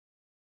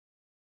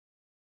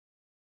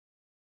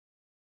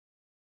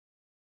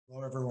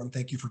Hello, everyone.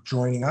 Thank you for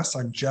joining us.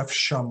 I'm Jeff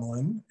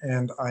Shumlin,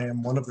 and I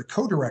am one of the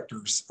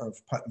co-directors of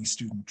Putney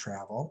Student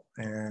Travel.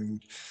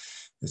 And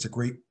it's a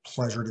great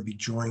pleasure to be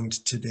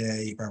joined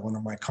today by one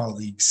of my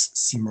colleagues,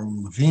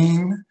 Simone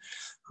Levine,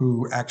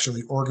 who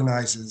actually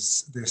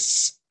organizes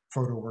this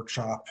photo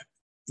workshop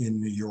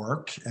in New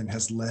York and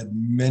has led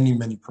many,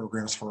 many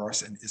programs for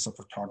us and is a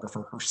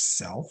photographer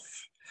herself.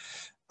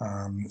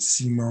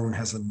 Simone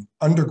has an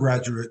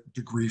undergraduate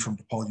degree from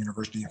DePaul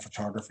University in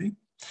photography.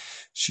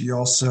 She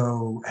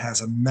also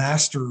has a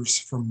master's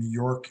from New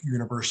York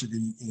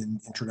University in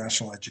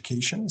international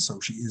education,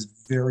 so she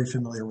is very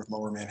familiar with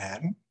Lower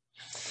Manhattan.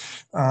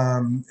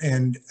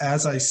 And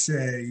as I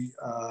say,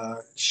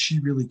 she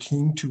really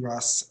came to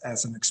us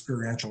as an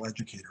experiential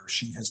educator.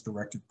 She has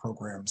directed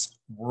programs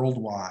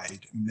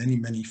worldwide, many,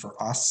 many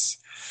for us,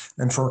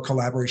 and for a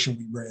collaboration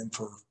we ran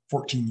for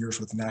 14 years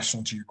with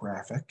National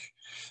Geographic,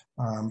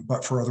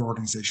 but for other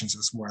organizations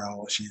as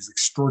well. She's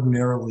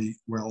extraordinarily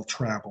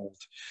well-traveled.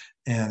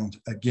 And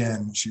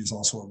again, she's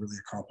also a really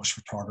accomplished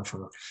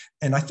photographer.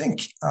 And I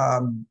think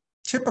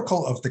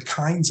typical of the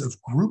kinds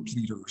of group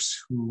leaders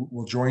who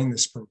will join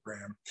this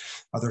program,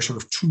 there's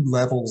sort of two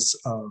levels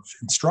of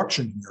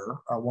instruction here.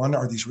 One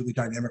are these really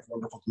dynamic,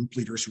 wonderful group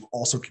leaders who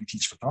also can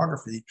teach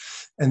photography.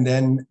 And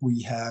then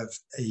we have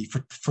a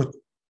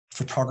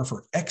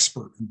photographer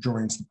expert who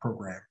joins the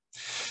program.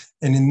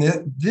 And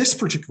in this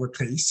particular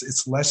case,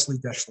 it's Lesly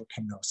Deschler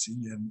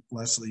Canossi. And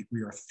Lesly,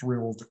 we are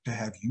thrilled to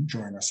have you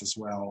join us as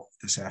well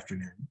this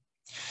afternoon.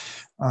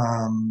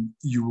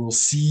 You will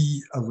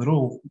see a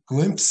little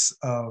glimpse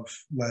of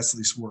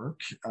Lesly's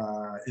work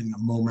in a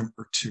moment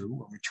or two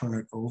when we turn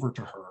it over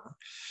to her.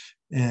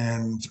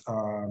 And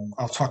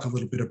I'll talk a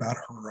little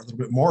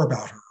bit more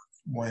about her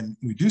when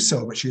we do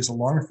so, but she has a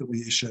long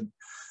affiliation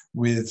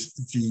with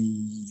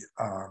the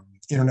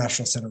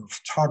International Center of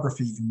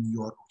Photography in New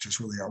York, which is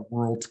really a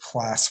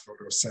world-class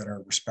photo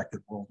center,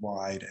 respected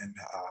worldwide, and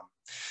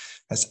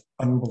has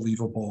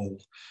unbelievable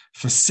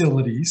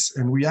facilities.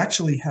 And we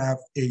actually have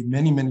a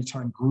many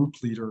time group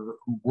leader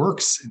who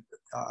works in,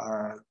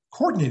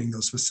 coordinating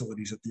those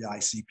facilities at the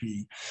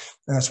ICP.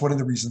 And that's one of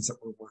the reasons that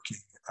we're working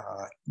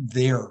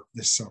there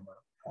this summer.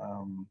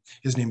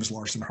 His name is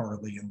Larson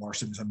Harley, and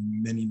Larson is a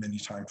many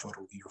time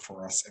photo leader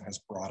for us and has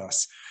brought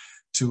us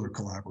to a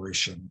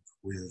collaboration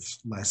with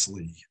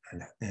Lesly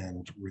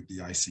and with the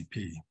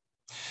ICP.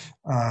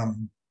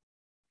 I'm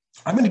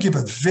going to give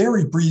a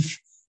very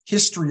brief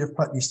history of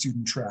Putney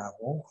Student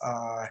Travel.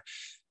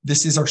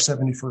 This is our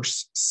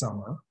 71st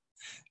summer,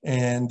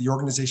 and the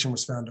organization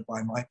was founded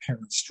by my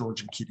parents, George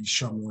and Kitty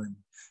Shumlin,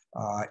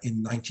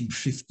 in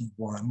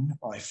 1951.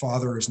 My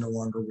father is no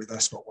longer with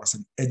us, but was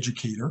an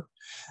educator.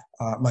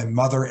 My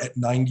mother at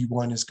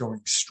 91 is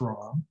going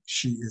strong.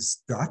 She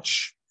is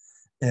Dutch.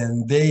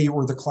 And they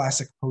were the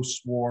classic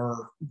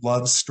post-war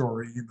love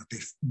story that they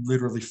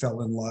literally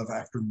fell in love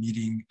after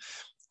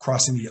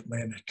crossing the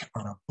Atlantic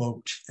on a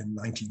boat in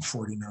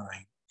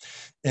 1949,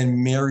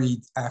 and married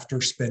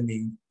after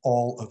spending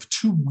all of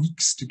 2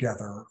 weeks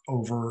together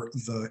over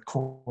the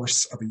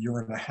course of a year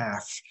and a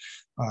half,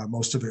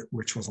 most of it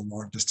which was a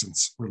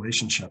long-distance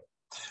relationship.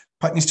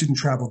 Putney Student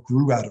Travel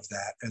grew out of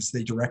that as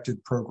they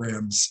directed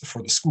programs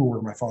for the school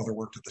where my father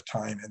worked at the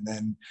time, and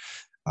then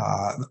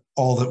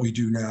all that we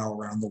do now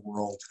around the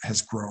world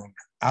has grown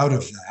out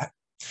of that.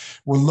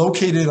 We're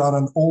located on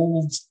an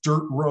old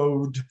dirt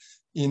road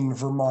in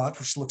Vermont,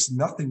 which looks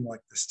nothing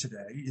like this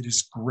today. It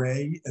is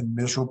gray and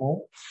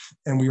miserable,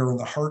 and we are in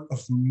the heart of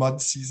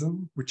mud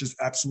season, which is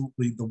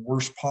absolutely the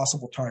worst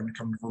possible time to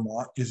come to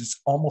Vermont. It is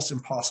almost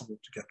impossible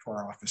to get to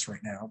our office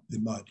right now. The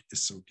mud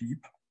is so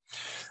deep.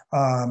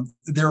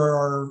 There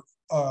are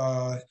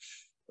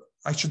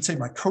I should say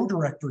my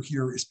co-director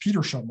here is Peter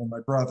Shumlin, my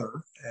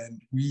brother,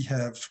 and we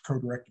have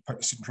co-directed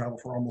Putney Student Travel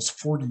for almost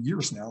 40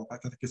 years now. In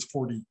fact, I think it's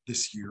 40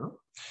 this year.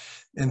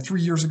 And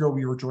 3 years ago,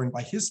 we were joined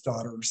by his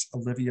daughters,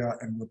 Olivia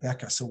and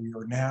Rebecca. So we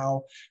are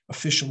now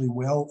officially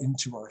well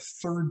into our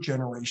third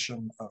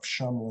generation of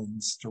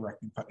Shumlins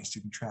directing Putney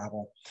Student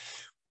Travel.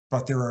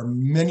 But there are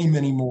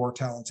many more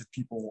talented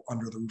people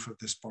under the roof of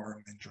this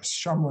barn than just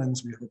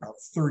Shumlins. We have about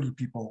 30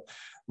 people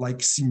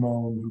like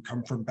Simone who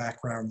come from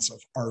backgrounds of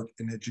art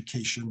and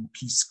education,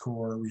 Peace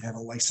Corps. We have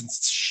a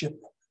licensed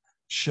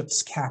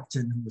ship's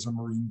captain who is a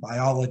marine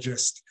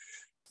biologist.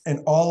 And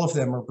all of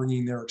them are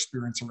bringing their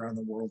experience around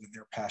the world and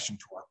their passion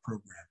to our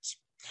programs.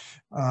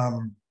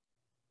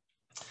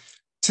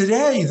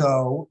 Today,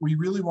 though, we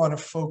really want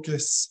to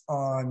focus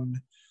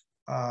on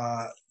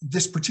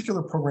this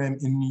particular program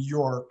in New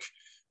York,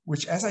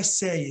 which, as I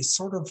say, is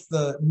sort of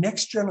the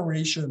next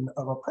generation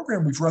of a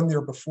program we've run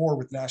there before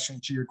with National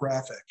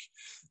Geographic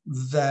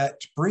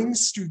that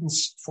brings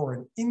students for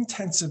an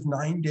intensive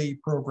 9-day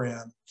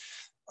program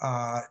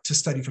to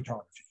study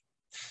photography.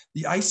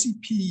 The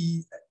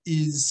ICP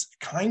is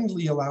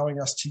kindly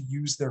allowing us to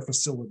use their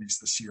facilities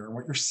this year. And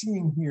what you're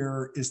seeing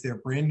here is their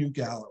brand new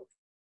gallery.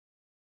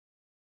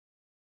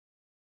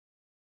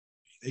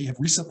 They have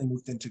recently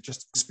moved into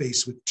just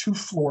space with 2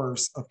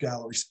 floors of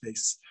gallery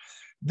space.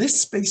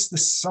 This space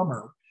this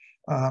summer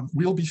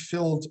will be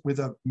filled with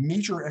a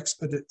major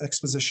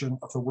exposition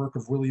of the work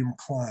of William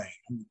Klein,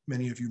 who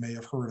many of you may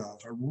have heard of,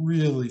 a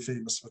really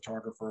famous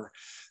photographer,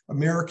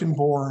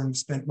 American-born,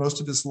 spent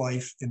most of his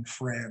life in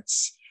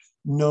France,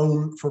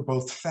 known for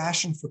both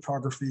fashion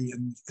photography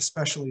and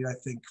especially, I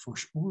think, for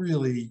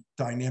really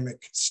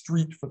dynamic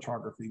street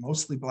photography,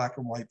 mostly black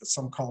and white, but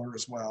some color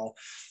as well.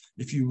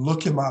 If you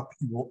look him up,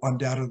 you will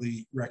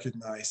undoubtedly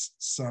recognize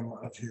some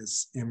of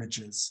his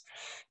images.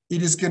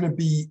 It is going to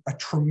be a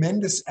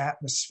tremendous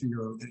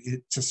atmosphere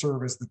to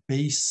serve as the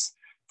base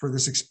for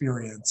this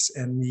experience.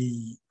 And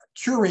the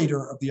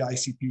curator of the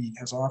ICP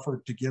has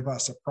offered to give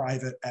us a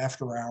private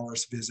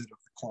after-hours visit of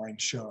the Klein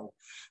show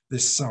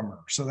this summer.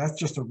 So that's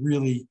just a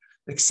really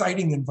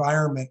exciting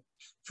environment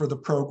for the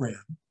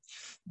program.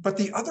 But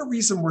the other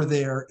reason we're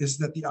there is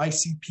that the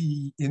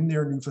ICP in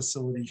their new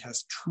facility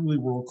has truly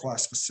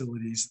world-class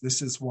facilities.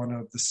 This is one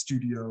of the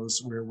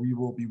studios where we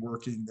will be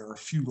working. There are a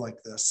few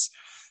like this,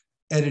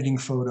 editing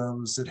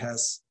photos. It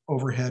has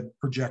overhead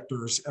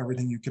projectors,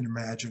 everything you can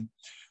imagine.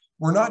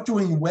 We're not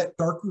doing wet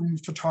darkroom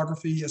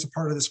photography as a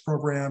part of this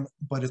program,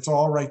 but it's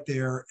all right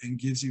there and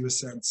gives you a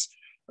sense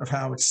of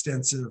how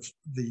extensive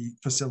the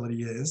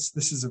facility is.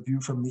 This is a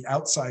view from the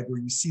outside where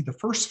you see the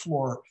first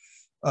floor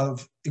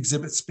of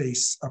exhibit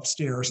space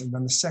upstairs, and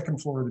then the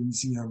second floor of the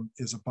museum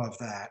is above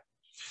that.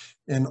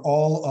 And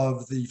all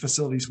of the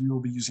facilities we will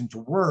be using to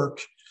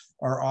work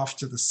are off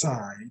to the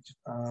side.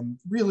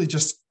 Really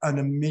just an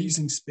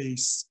amazing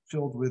space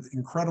filled with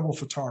incredible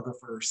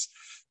photographers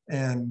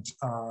and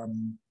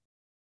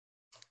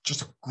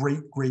just a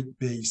great, great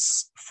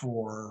base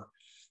for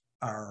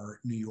our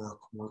New York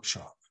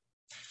workshop.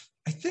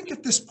 I think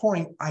at this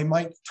point, I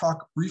might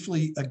talk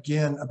briefly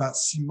again about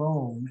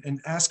Simone and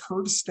ask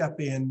her to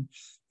step in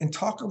and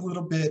talk a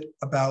little bit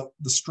about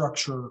the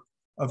structure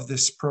of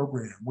this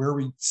program, where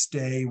we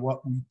stay,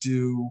 what we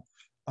do,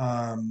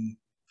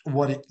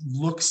 what it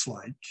looks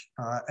like,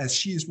 as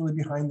she is really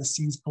behind the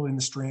scenes, pulling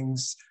the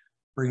strings,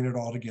 bringing it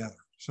all together.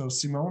 So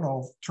Simone,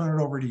 I'll turn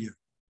it over to you.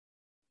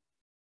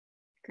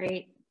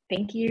 Great.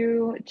 Thank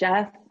you,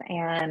 Jeff,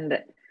 and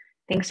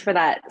thanks for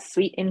that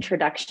sweet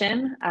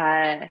introduction.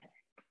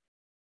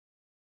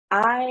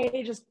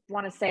 I just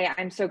want to say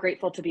I'm so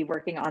grateful to be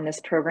working on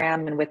this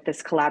program and with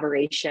this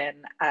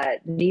collaboration.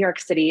 New York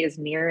City is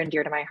near and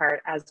dear to my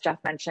heart. As Jeff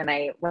mentioned,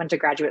 I went to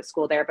graduate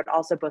school there, but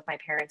also both my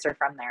parents are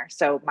from there.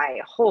 So my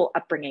whole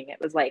upbringing, it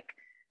was like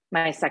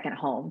my second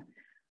home.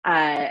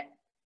 And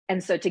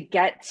so to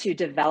get to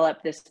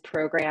develop this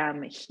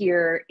program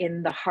here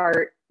in the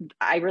heart,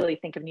 I really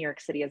think of New York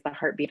City as the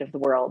heartbeat of the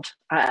world.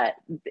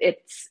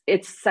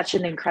 It's such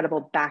an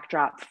incredible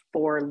backdrop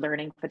for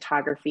learning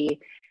photography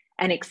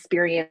and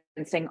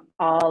experiencing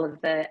all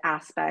of the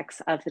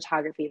aspects of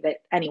photography that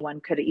anyone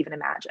could even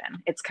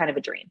imagine. It's kind of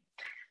a dream.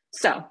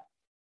 So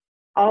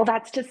all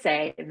that's to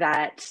say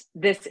that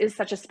this is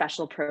such a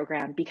special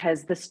program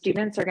because the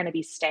students are going to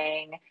be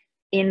staying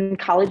in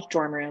college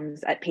dorm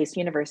rooms at Pace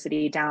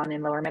University down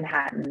in Lower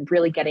Manhattan,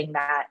 really getting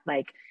that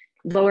like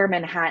Lower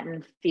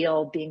Manhattan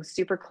feel, being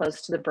super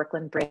close to the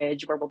Brooklyn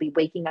Bridge, where we'll be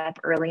waking up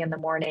early in the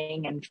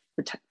morning and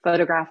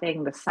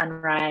photographing the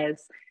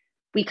sunrise.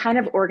 We kind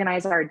of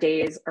organize our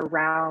days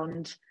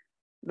around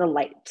the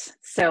light.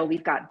 So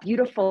we've got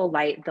beautiful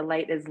light. The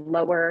light is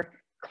lower,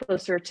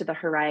 closer to the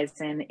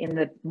horizon in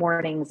the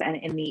mornings and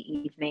in the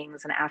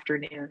evenings and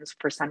afternoons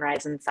for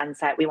sunrise and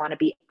sunset. We want to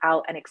be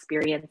out and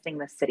experiencing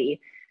the city.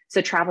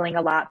 So traveling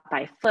a lot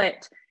by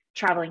foot,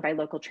 traveling by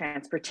local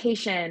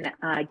transportation,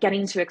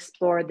 getting to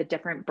explore the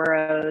different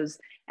boroughs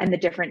and the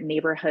different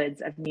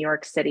neighborhoods of New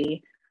York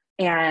City,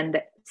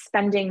 and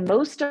spending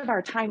most of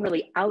our time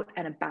really out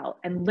and about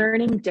and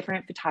learning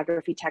different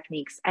photography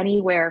techniques,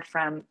 anywhere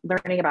from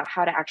learning about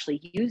how to actually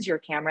use your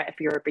camera if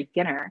you're a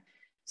beginner.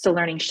 So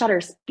learning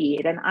shutter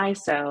speed and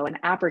ISO and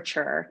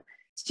aperture,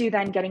 to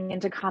then getting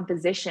into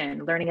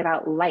composition, learning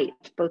about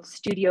light, both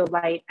studio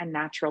light and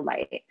natural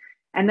light,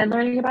 and then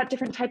learning about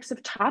different types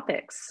of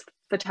topics,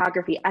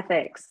 photography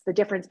ethics, the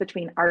difference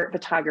between art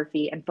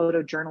photography and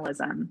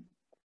photojournalism.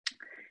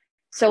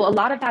 So a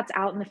lot of that's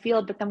out in the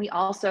field, but then we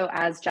also,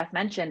 as Jeff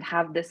mentioned,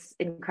 have this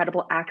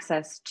incredible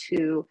access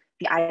to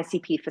the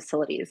ICP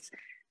facilities.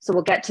 So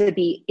we'll get to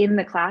be in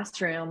the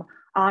classroom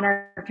on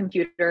our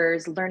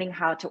computers, learning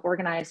how to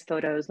organize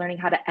photos, learning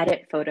how to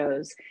edit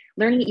photos,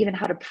 learning even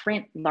how to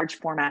print large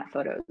format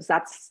photos.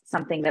 That's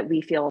something that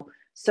we feel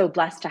so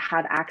blessed to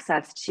have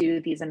access to,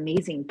 these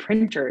amazing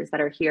printers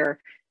that are here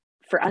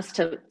for us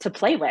to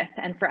play with,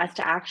 and for us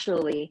to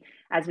actually,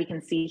 as we can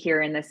see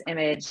here in this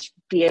image,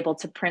 be able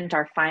to print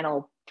our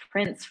final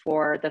prints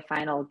for the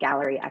final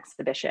gallery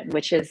exhibition,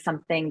 which is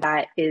something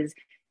that is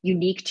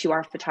unique to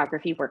our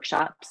photography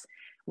workshops.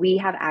 We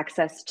have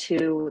access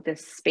to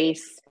this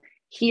space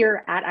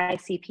here at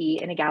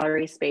ICP in a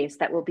gallery space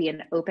that will be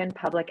an open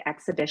public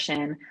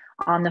exhibition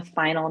on the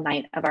final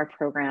night of our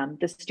program.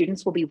 The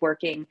students will be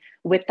working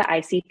with the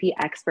ICP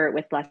expert,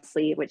 with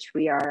Lesly, which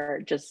we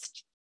are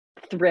just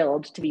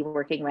thrilled to be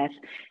working with.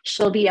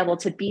 She'll be able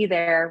to be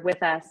there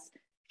with us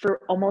for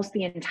almost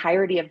the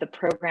entirety of the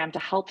program to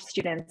help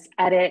students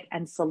edit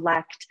and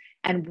select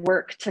and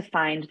work to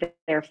find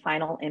their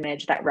final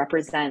image that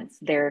represents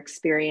their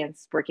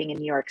experience working in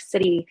New York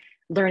City,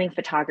 learning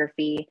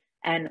photography,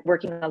 and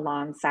working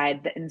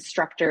alongside the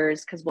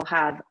instructors, because we'll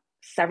have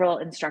several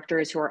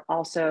instructors who are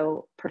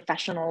also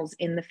professionals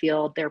in the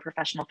field. They're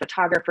professional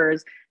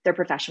photographers, they're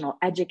professional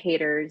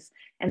educators.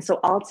 And so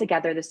all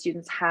together, the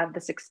students have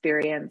this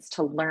experience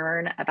to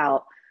learn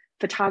about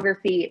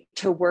photography,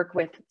 to work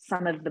with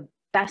some of the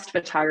best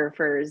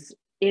photographers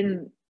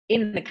in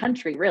the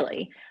country,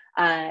 really,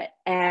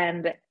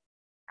 and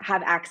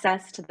have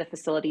access to the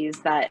facilities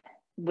that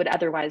would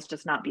otherwise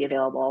just not be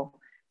available.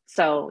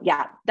 So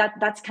yeah,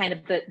 that's kind of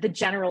the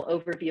general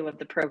overview of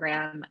the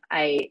program.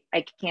 I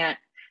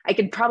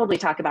could probably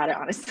talk about it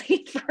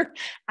honestly for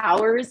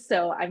hours.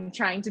 So I'm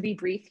trying to be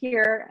brief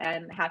here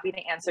and happy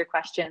to answer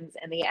questions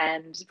in the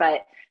end,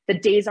 but the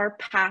days are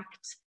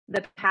packed,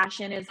 the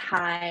passion is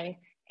high,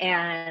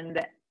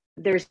 and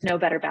there's no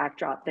better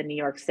backdrop than New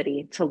York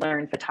City to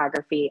learn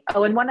photography.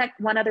 Oh, and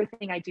one other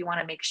thing I do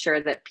want to make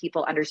sure that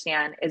people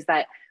understand is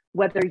that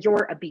whether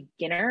you're a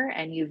beginner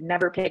and you've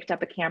never picked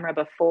up a camera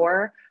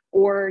before,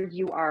 or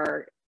you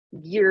are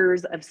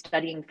years of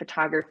studying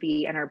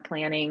photography and are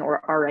planning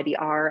or already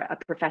are a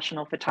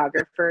professional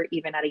photographer,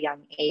 even at a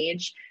young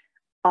age,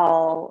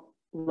 all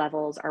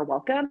levels are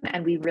welcome.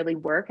 And we really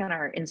work, and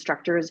our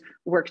instructors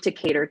work to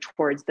cater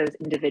towards those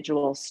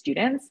individual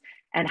students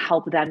and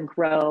help them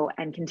grow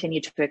and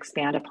continue to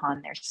expand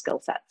upon their skill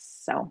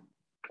sets. So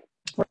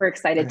we're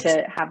excited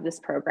to have this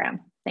program.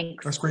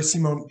 Thanks. That's great,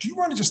 Simone. Do you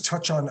want to just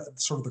touch on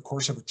sort of the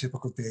course of a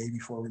typical day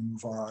before we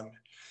move on?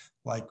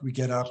 Like, we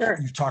get up, Sure.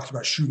 You've talked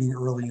about shooting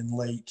early and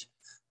late,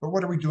 but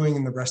what are we doing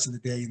in the rest of the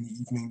day, in the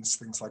evenings,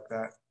 things like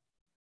that?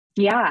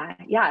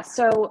 Yeah.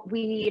 So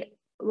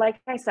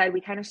like I said,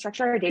 we kind of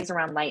structure our days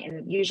around light,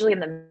 and usually in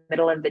the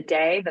middle of the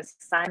day, the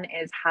sun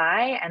is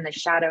high and the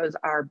shadows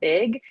are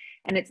big,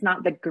 and it's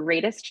not the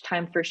greatest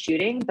time for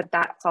shooting, but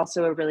that's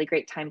also a really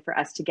great time for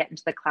us to get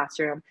into the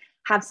classroom,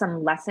 have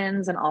some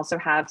lessons, and also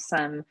have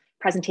some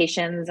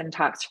presentations and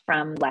talks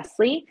from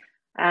Lesly.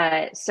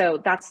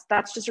 So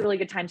that's just a really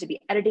good time to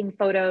be editing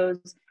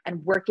photos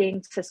and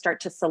working to start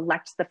to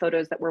select the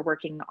photos that we're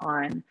working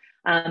on.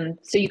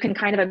 So you can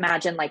kind of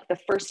imagine, like, the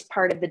first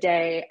part of the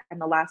day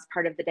and the last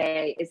part of the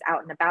day is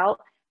out and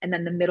about. And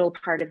then the middle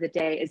part of the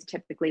day is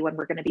typically when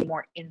we're going to be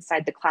more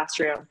inside the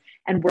classroom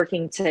and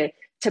working to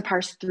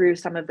parse through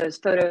some of those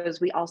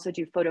photos. We also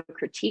do photo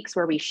critiques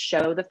where we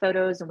show the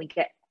photos and we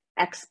get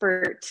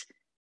expert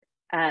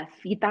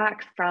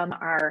feedback from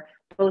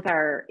both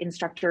our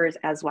instructors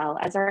as well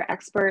as our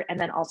expert, and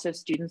then also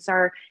students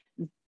are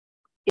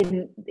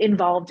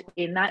involved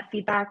in that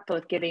feedback,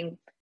 both giving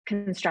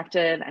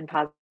constructive and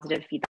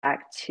positive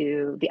feedback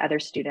to the other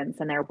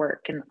students and their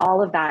work. And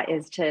all of that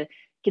is to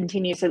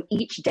continue. So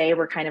each day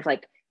we're kind of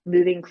like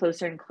moving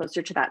closer and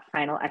closer to that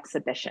final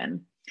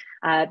exhibition.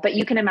 But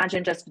you can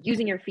imagine just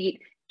using your feet,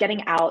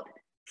 getting out,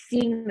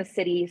 seeing the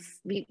cities.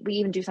 We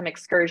even do some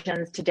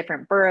excursions to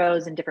different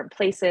boroughs and different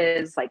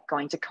places, like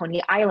going to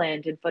Coney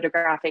Island and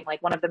photographing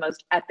like one of the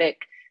most epic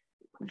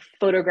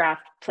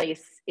photographed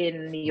place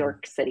in New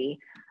York City,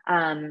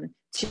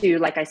 to,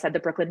 like I said, the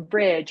Brooklyn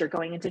Bridge, or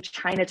going into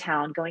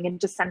Chinatown, going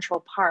into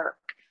Central Park,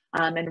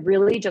 and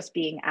really just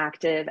being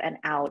active and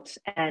out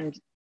and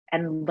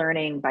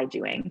learning by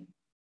doing.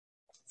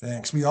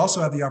 Thanks. We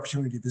also have the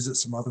opportunity to visit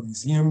some other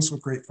museums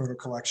with great photo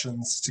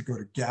collections, to go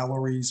to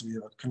galleries. We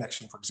have a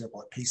connection, for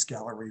example, at Pace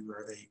Gallery,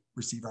 where they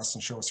receive us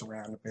and show us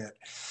around a bit.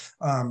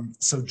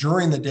 So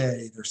during the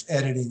day, there's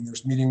editing,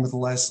 there's meeting with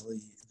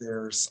Lesly,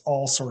 there's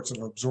all sorts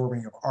of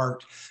absorbing of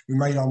art. We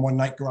might on one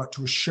night go out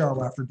to a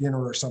show after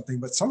dinner or something,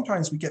 but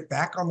sometimes we get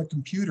back on the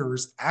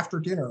computers after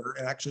dinner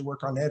and actually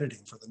work on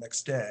editing for the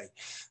next day.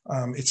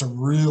 It's a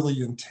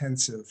really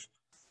intensive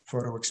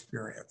photo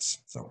experience.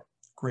 So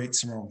great,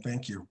 Simone,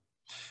 thank you.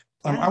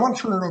 I want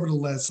to turn it over to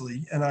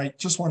Lesly, and I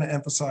just want to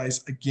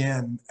emphasize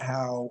again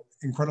how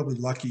incredibly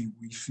lucky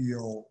we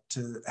feel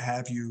to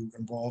have you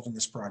involved in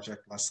this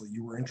project, Lesly.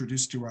 You were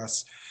introduced to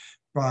us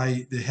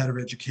by the head of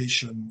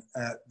education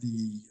at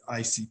the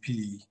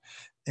ICP,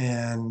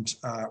 and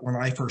when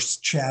I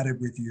first chatted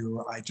with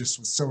you, I just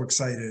was so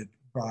excited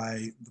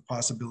by the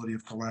possibility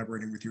of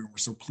collaborating with you, and we're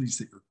so pleased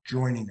that you're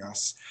joining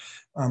us.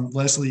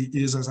 Lesly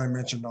is, as I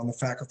mentioned, on the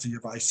faculty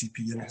of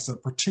ICP and has a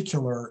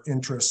particular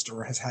interest,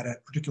 or has had a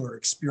particular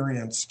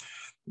experience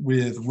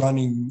with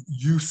running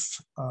youth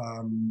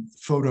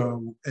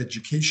photo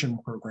education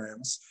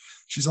programs.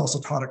 She's also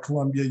taught at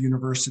Columbia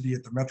University,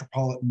 at the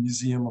Metropolitan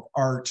Museum of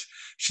Art.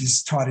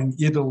 She's taught in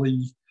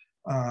Italy.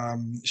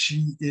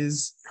 She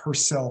is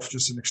herself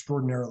just an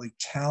extraordinarily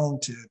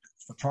talented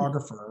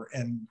photographer,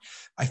 and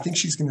I think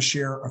she's going to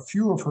share a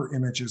few of her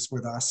images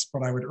with us,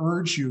 but I would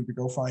urge you to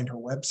go find her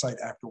website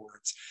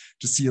afterwards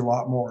to see a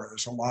lot more.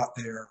 There's a lot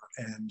there,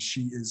 and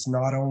she is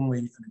not only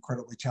an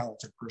incredibly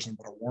talented person,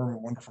 but a warm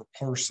and wonderful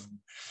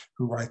person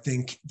who I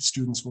think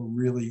students will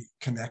really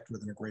connect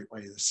with in a great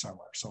way this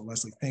summer. So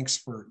Lesly, thanks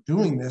for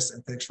doing this,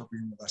 and thanks for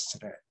being with us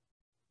today.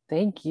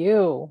 Thank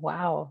you.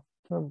 Wow.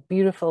 A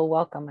beautiful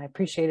welcome. I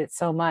appreciate it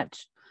so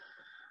much.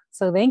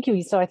 So thank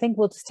you. So I think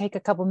we'll just take a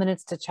couple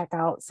minutes to check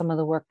out some of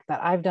the work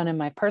that I've done in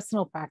my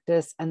personal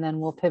practice, and then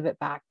we'll pivot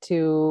back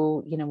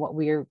to, what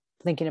we're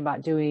thinking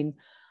about doing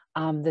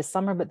this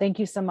summer. But thank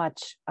you so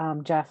much,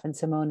 Jeff and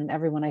Simone and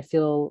everyone. I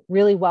feel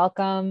really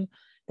welcome.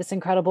 This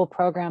incredible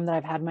program that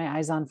I've had my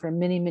eyes on for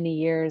many, many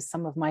years.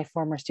 Some of my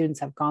former students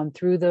have gone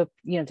through the,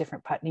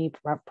 different Putney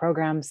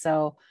programs.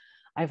 So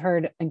I've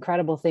heard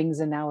incredible things,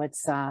 and now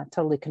it's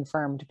totally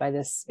confirmed by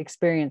this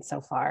experience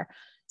so far.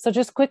 So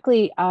just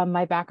quickly,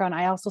 my background,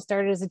 I also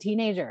started as a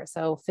teenager.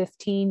 So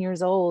 15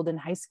 years old in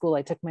high school,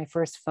 I took my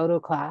first photo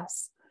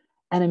class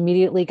and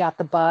immediately got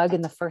the bug.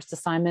 And the first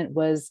assignment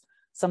was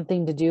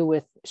something to do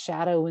with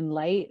shadow and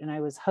light. And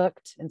I was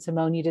hooked. And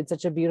Simone, you did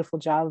such a beautiful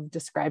job of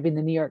describing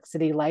the New York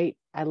City light.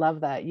 I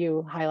love that.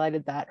 You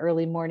highlighted that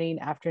early morning,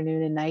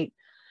 afternoon, and night.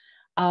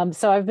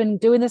 So I've been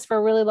doing this for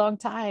a really long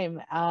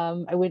time.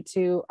 I went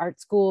to art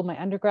school, my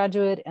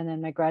undergraduate, and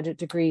then my graduate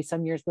degree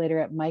some years later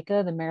at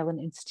MICA, the Maryland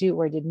Institute,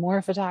 where I did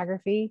more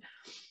photography.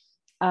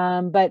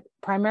 But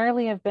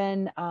primarily I've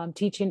been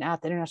teaching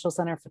at the International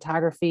Center of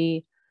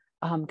Photography,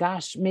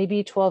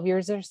 maybe 12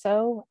 years or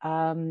so.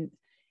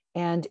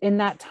 And in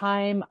that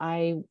time,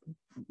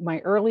 my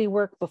early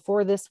work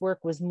before this work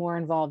was more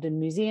involved in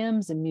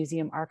museums and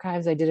museum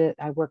archives.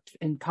 I worked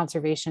in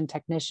conservation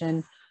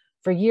technician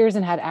for years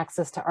and had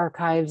access to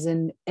archives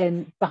and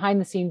behind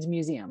the scenes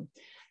museum.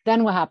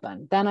 Then what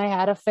happened? Then I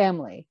had a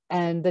family,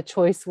 and the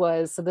choice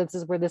was, so this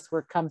is where this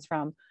work comes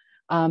from.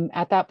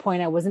 At that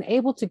point, I wasn't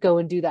able to go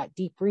and do that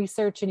deep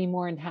research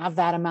anymore and have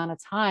that amount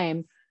of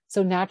time.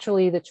 So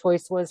naturally the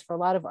choice was, for a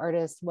lot of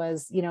artists,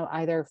 was,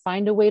 either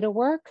find a way to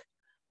work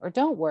or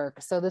don't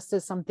work. So this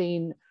is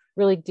something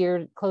really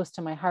dear, close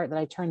to my heart, that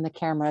I turned the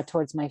camera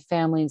towards my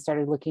family and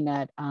started looking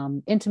at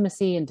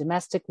intimacy and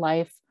domestic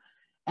life.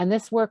 And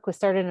this work was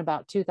started in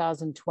about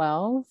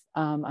 2012.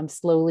 I'm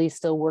slowly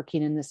still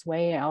working in this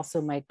way.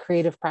 My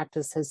creative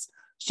practice has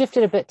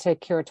shifted a bit to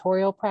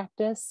curatorial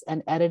practice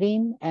and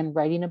editing and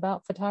writing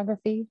about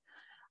photography.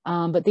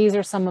 But these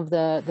are some of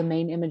the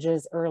main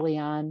images early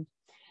on.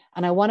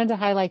 And I wanted to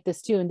highlight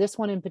this too. And this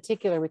one in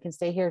particular, we can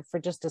stay here for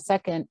just a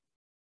second.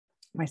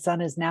 My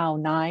son is now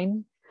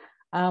 9.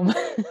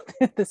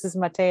 This is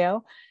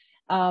Mateo.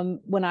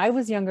 When I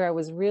was younger, I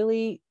was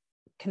really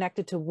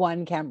connected to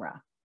one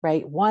camera,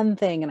 right? One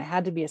thing, and I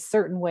had to be a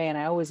certain way, and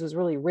I always was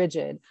really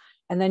rigid.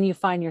 And then you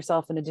find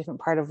yourself in a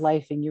different part of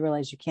life and you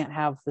realize you can't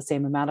have the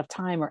same amount of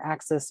time or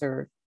access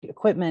or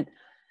equipment.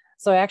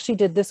 So I actually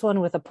did this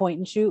one with a point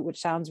and shoot, which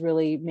sounds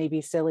really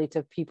maybe silly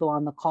to people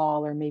on the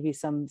call or maybe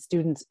some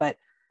students, but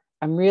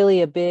I'm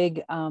really a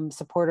big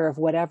supporter of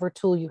whatever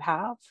tool you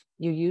have,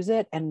 you use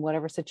it, and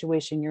whatever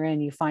situation you're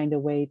in, you find a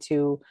way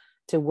to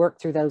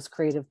work through those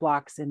creative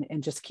blocks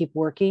and just keep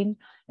working.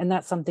 And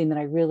that's something that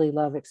I really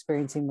love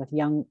experiencing with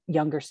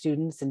younger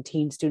students and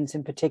teen students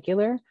in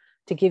particular,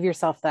 to give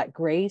yourself that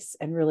grace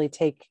and really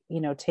take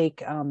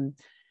a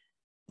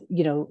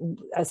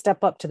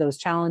step up to those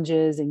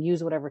challenges and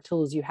use whatever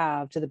tools you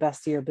have to the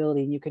best of your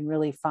ability. And you can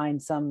really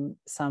find some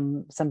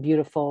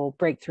beautiful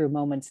breakthrough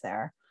moments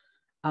there.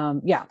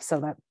 So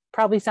that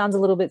probably sounds a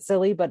little bit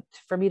silly, but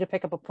for me to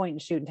pick up a point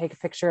and shoot and take a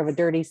picture of a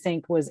dirty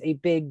sink was a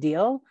big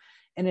deal.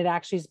 And it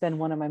actually has been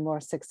one of my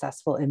more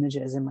successful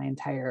images in my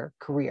entire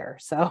career.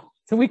 So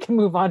we can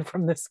move on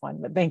from this one,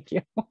 but thank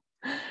you.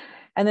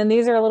 And then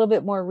these are a little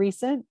bit more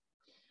recent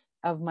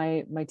of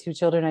my 2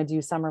 children. I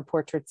do summer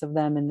portraits of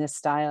them in this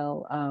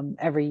style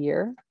every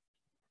year.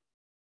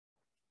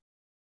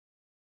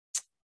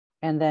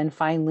 And then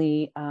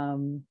finally,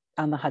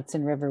 on the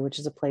Hudson River, which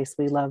is a place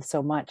we love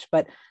so much.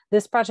 But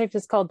this project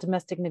is called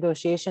Domestic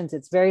Negotiations.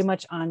 It's very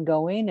much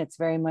ongoing. It's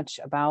very much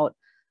about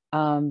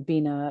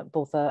being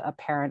both a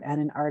parent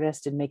and an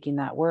artist and making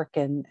that work.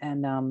 And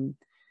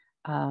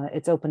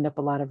it's opened up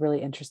a lot of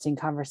really interesting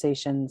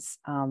conversations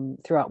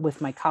throughout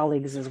with my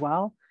colleagues as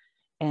well.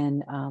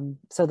 And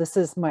so this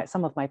is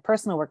some of my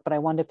personal work, but I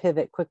wanted to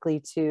pivot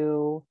quickly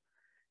to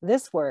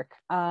this work.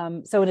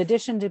 So in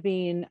addition to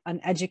being an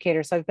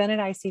educator, so I've been at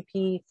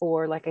ICP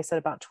for, like I said,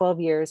 about 12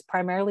 years,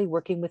 primarily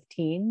working with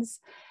teens,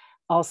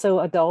 also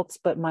adults,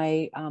 but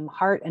my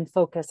heart and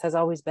focus has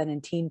always been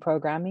in teen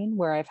programming,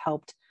 where I've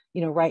helped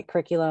write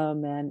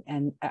curriculum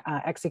and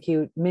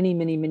execute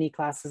many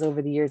classes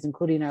over the years,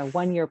 including our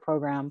 1-year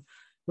program,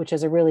 which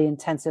is a really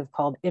intensive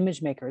called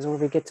Image Makers, where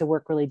we get to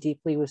work really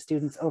deeply with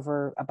students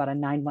over about a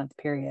 9-month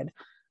period.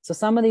 So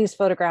some of these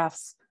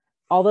photographs,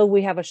 although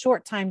we have a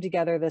short time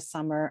together this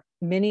summer,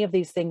 many of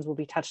these things will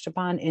be touched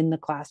upon in the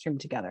classroom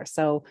together.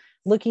 So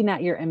looking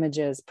at your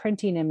images,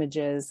 printing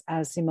images,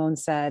 as Simone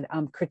said,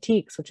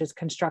 critiques, which is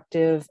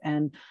constructive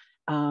and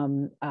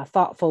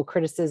thoughtful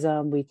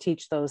criticism. We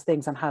teach those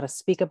things on how to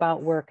speak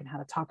about work and how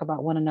to talk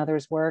about one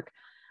another's work.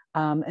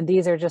 And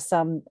these are just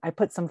I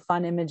put some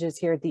fun images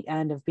here at the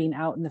end of being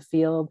out in the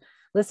field.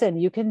 Listen,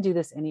 you can do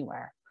this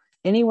anywhere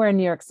in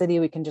New York City.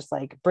 We can just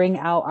bring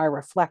out our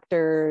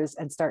reflectors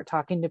and start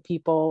talking to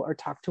people or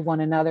talk to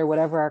one another,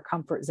 whatever our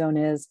comfort zone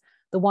is.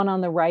 The one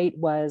on the right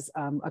was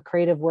a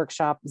creative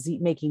workshop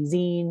making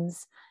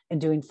zines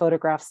and doing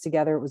photographs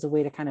together. It was a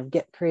way to kind of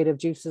get creative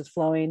juices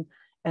flowing.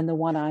 And the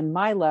one on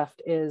my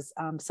left is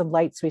some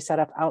lights we set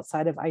up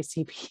outside of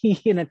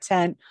ICP in a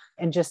tent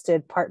and just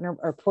did partner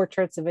or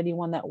portraits of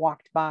anyone that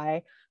walked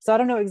by. So I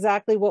don't know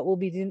exactly what we'll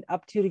be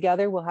up to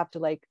together. We'll have to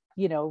like,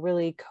 you know,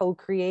 really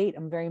co-create.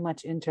 I'm very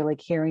much into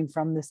like hearing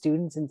from the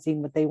students and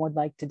seeing what they would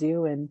like to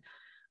do. And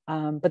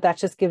but that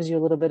just gives you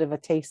a little bit of a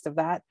taste of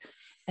that.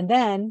 And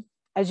then,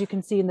 as you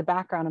can see in the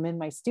background, I'm in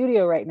my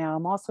studio right now.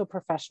 I'm also a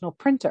professional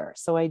printer.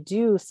 So I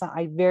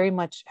very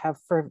much have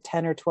for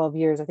 10 or 12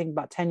 years, I think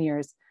about 10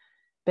 years,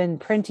 been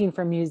printing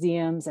for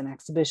museums and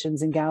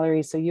exhibitions and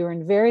galleries. So you're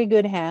in very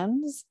good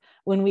hands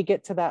when we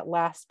get to that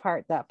last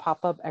part, that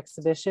pop-up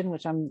exhibition,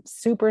 which I'm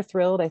super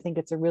thrilled. I think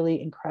it's a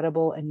really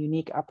incredible and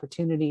unique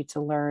opportunity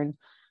to learn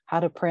how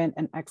to print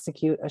and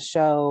execute a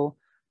show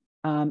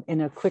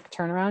in a quick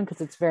turnaround,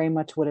 because it's very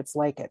much what it's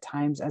like at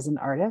times as an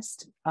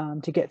artist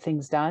to get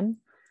things done.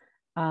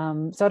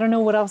 So I don't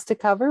know what else to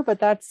cover, but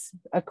that's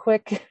a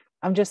quick,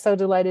 I'm just so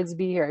delighted to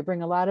be here. I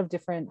bring a lot of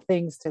different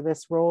things to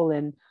this role,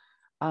 and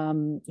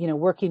you know,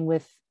 working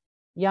with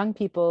young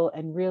people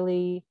and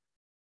really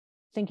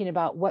thinking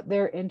about what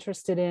they're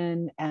interested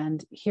in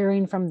and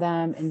hearing from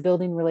them and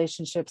building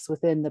relationships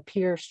within the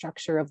peer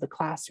structure of the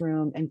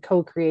classroom and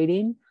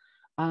co-creating.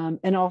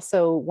 And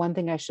also one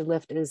thing I should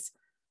lift is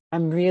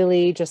I'm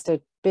really just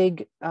a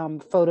big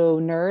photo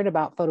nerd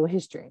about photo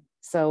history.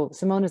 So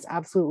Simone is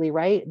absolutely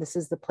right. This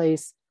is the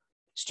place.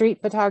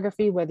 Street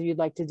photography, whether you'd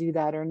like to do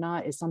that or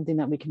not, is something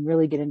that we can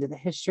really get into the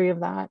history of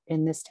that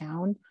in this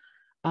town.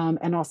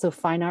 And also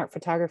fine art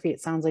photography.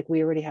 It sounds like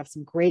we already have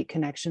some great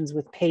connections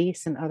with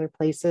PACE and other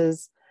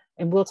places.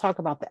 And we'll talk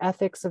about the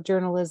ethics of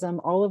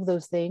journalism. All of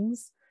those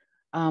things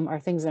are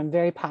things I'm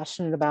very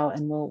passionate about,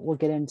 and we'll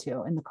get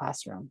into in the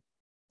classroom.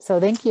 So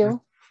thank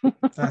you.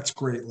 That's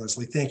great,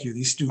 Leslie. Thank you.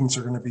 These students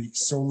are going to be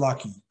so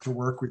lucky to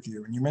work with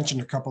you. And you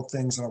mentioned a couple of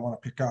things that I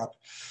want to pick up.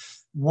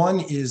 One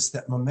is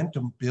that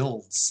momentum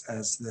builds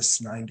as this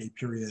 9-day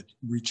period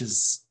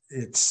reaches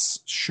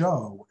its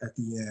show at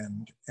the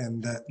end,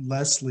 and that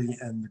Leslie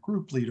and the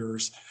group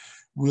leaders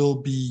will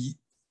be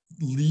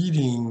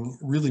leading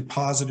really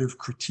positive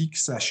critique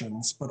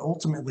sessions, but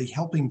ultimately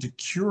helping to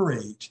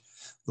curate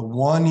the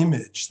one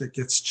image that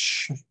gets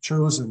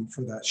chosen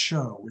for that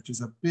show, which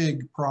is a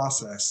big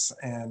process.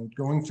 And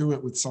going through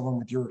it with someone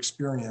with your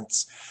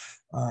experience,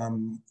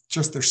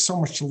 just there's so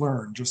much to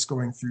learn just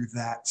going through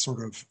that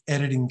sort of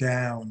editing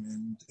down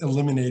and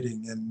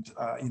eliminating and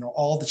you know,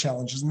 all the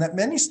challenges, and that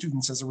many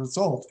students as a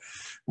result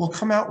will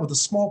come out with a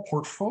small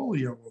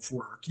portfolio of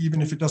work,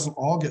 even if it doesn't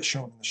all get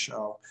shown in the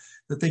show,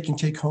 that they can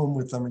take home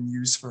with them and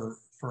use for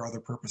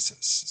other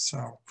purposes.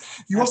 So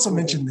you also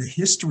mentioned the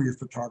history of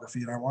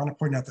photography, and I want to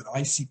point out that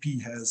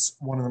ICP has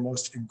one of the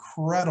most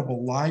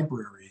incredible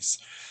libraries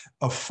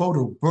of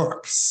photo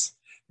books.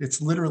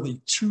 It's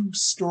literally 2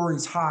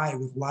 stories high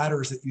with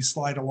ladders that you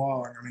slide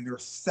along. I mean, there are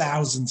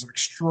thousands of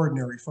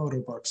extraordinary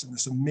photo books in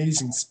this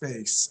amazing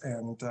space.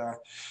 And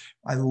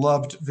I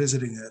loved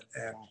visiting it,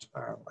 and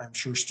I'm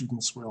sure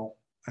students will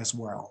as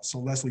well. So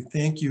Leslie,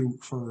 thank you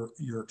for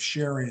your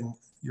sharing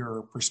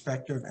your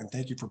perspective, and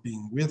thank you for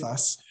being with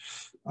us.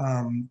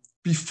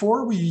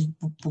 Before we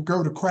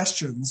go to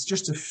questions,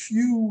 just a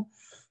few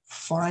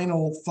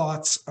final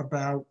thoughts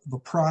about the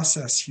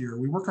process here.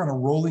 We work on a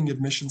rolling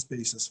admissions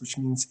basis, which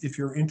means if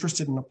you're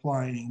interested in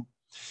applying,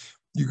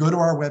 you go to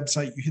our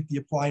website, you hit the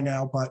Apply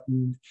Now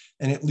button,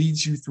 and it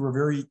leads you through a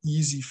very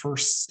easy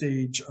first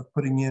stage of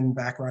putting in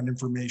background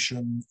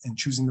information and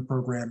choosing the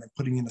program and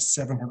putting in a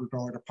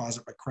 $700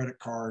 deposit by credit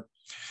card.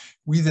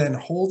 We then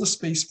hold a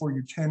space for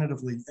you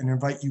tentatively and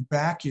invite you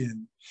back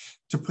in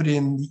to put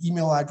in the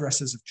email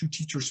addresses of 2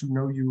 teachers who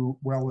know you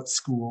well at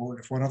school. And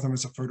if one of them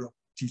is a photo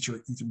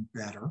teacher, even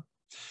better,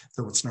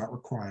 though it's not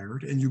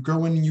required. And you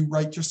go in and you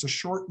write just a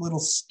short little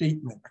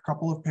statement, a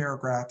couple of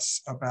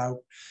paragraphs about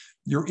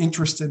your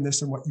interest in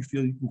this and what you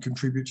feel you can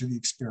contribute to the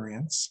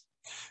experience.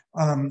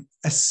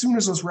 As soon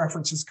as those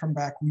references come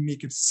back, we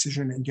make a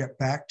decision and get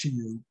back to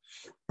you,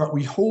 but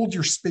we hold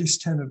your space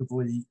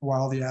tentatively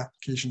while the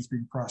application is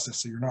being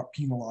processed, so you're not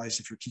penalized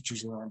if your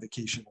teachers are on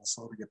vacation and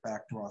slow to get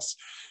back to us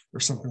or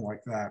something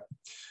like that.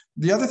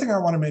 The other thing I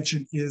want to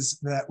mention is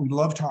that we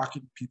love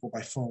talking to people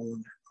by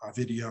phone,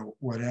 video,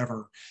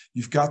 whatever.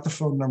 You've got the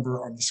phone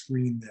number on the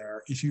screen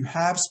there. If you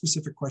have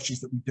specific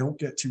questions that we don't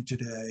get to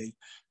today,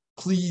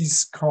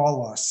 please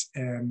call us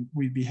and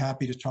we'd be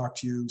happy to talk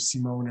to you,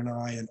 Simone and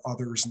I and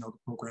others know the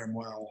program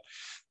well,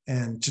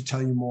 and to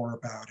tell you more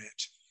about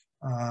it.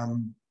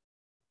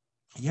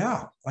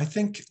 Yeah, I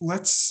think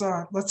let's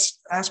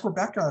ask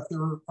Rebecca if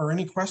there are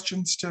any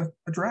questions to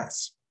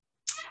address.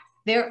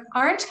 There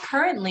aren't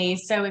currently,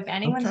 so if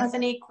anyone has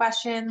any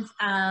questions,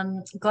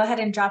 go ahead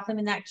and drop them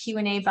in that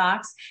Q&A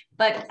box.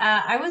 But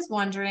I was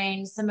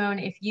wondering, Simone,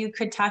 if you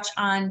could touch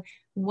on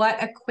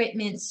what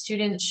equipment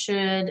students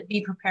should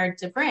be prepared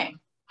to bring.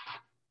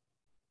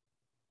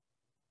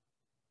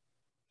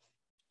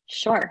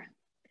 Sure.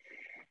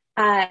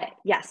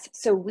 Yes,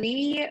 so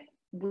we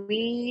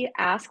we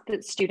ask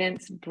that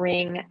students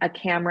bring a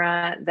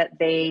camera that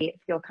they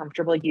feel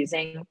comfortable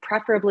using,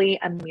 preferably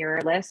a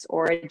mirrorless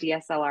or a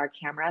DSLR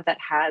camera that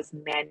has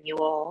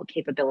manual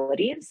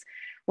capabilities.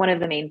 One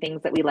of the main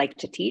things that we like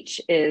to teach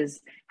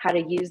is how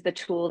to use the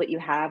tool that you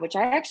have, which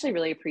I actually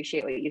really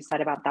appreciate what you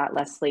said about that,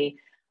 Leslie.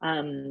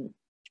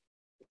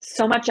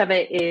 So much of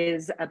it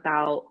is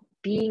about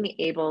being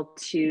able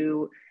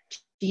to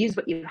use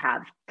what you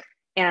have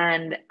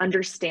and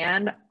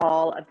understand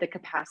all of the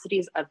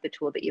capacities of the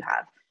tool that you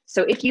have.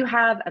 So if you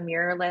have a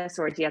mirrorless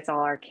or a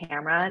DSLR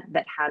camera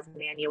that has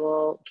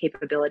manual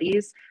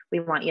capabilities,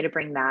 we want you to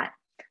bring that.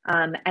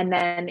 And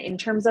then in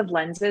terms of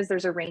lenses,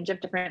 there's a range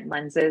of different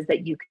lenses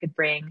that you could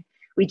bring.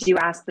 We do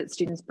ask that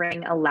students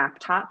bring a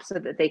laptop so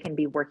that they can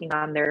be working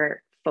on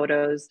their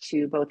photos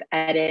to both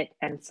edit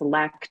and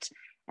select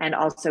and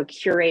also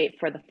curate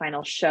for the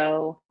final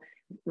show.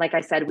 Like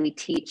I said, we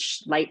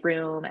teach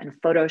Lightroom and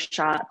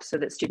Photoshop so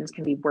that students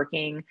can be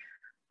working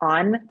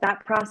on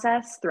that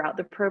process throughout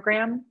the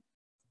program.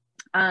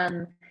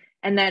 And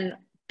then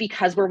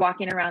because we're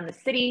walking around the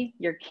city,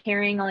 you're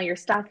carrying all your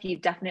stuff, you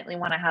definitely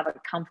want to have a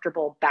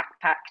comfortable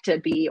backpack to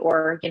be,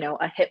 or, you know,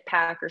 a hip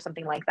pack or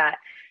something like that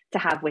to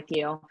have with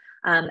you.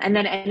 And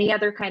then any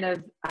other kind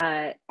of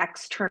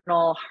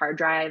external hard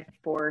drive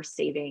for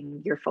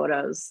saving your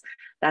photos.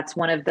 That's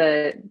one of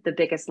the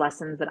biggest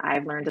lessons that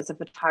I've learned as a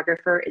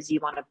photographer is you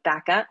want to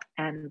back up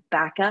and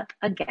back up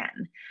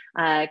again,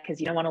 because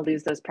you don't want to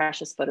lose those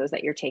precious photos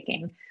that you're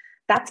taking.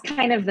 That's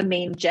kind of the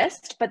main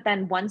gist. But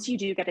then once you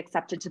do get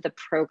accepted to the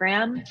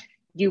program,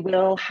 you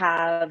will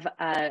have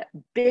a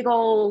big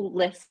old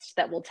list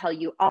that will tell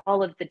you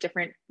all of the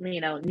different,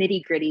 you know,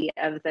 nitty gritty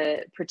of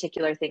the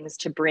particular things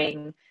to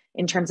bring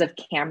in terms of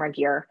camera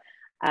gear.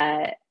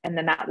 And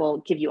then that will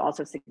give you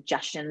also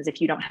suggestions.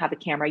 If you don't have a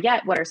camera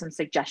yet, what are some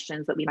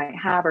suggestions that we might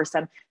have, or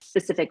some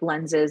specific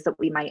lenses that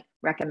we might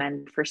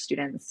recommend for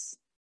students?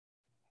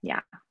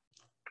 Yeah.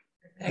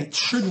 It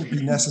shouldn't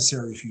be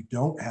necessary if you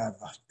don't have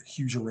a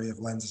huge array of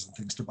lenses and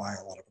things to buy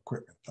a lot of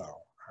equipment, though.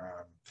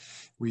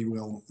 We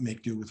will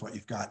make do with what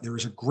you've got. There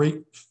is a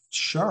great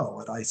show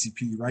at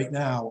ICP right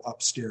now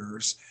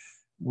upstairs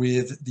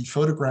with the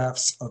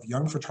photographs of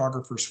young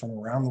photographers from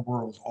around the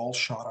world, all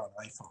shot on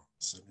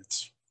iPhones. And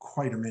it's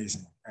quite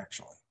amazing,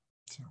 actually.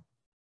 So.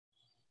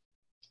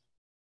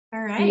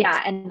 All right.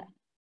 Yeah, and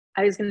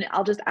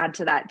I'll just add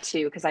to that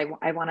too, because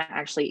I want to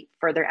actually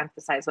further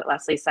emphasize what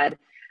Leslie said.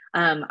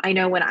 I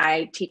know when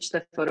I teach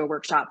the photo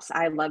workshops,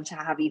 I love to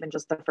have even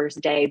just the first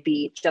day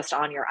be just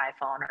on your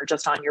iPhone or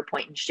just on your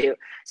point and shoot,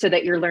 so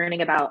that you're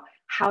learning about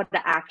how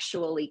to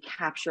actually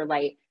capture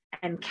light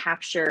and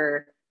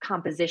capture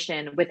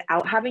composition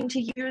without having to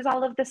use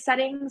all of the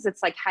settings.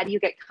 It's like, how do you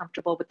get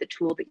comfortable with the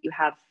tool that you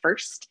have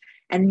first?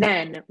 And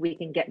then we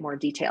can get more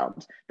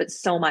detailed. But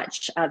so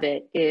much of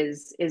it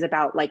is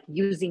about like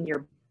using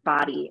your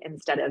body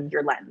instead of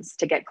your lens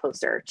to get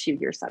closer to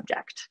your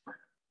subject.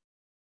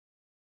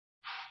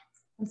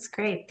 That's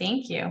great.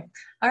 Thank you.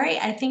 All right.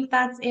 I think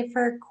that's it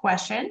for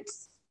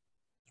questions.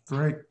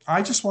 Great.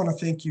 I just want to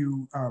thank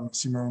you,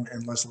 Simone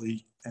and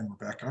Leslie and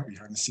Rebecca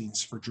behind the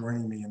scenes for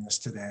joining me in this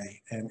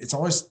today. And it's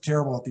always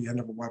terrible at the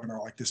end of a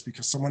webinar like this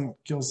because someone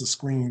kills the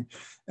screen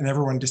and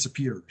everyone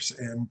disappears.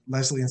 And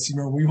Leslie and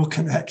Simone, we will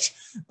connect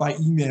by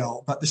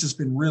email, but this has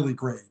been really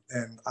great.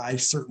 And I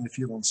certainly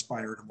feel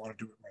inspired and want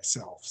to do it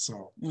myself.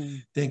 So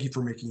thank you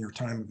for making your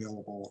time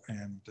available,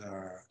 and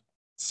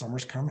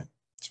summer's coming.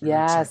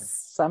 Yes, exciting.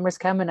 Summer's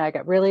coming. I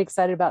got really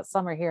excited about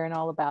summer, hearing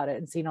all about it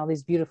and seeing all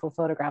these beautiful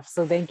photographs.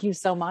 So thank you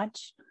so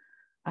much.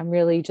 I'm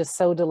really just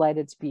so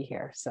delighted to be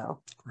here. So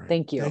Great.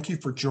 Thank you. Thank you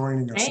for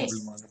joining us, Great.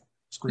 everyone.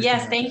 It's great.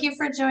 Yes, thank you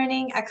for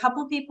joining. A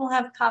couple people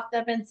have popped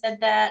up and said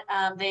that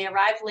they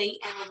arrived late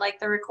and would like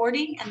the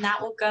recording, and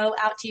that will go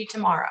out to you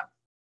tomorrow.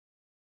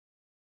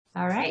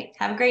 All right.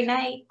 Have a great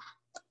night.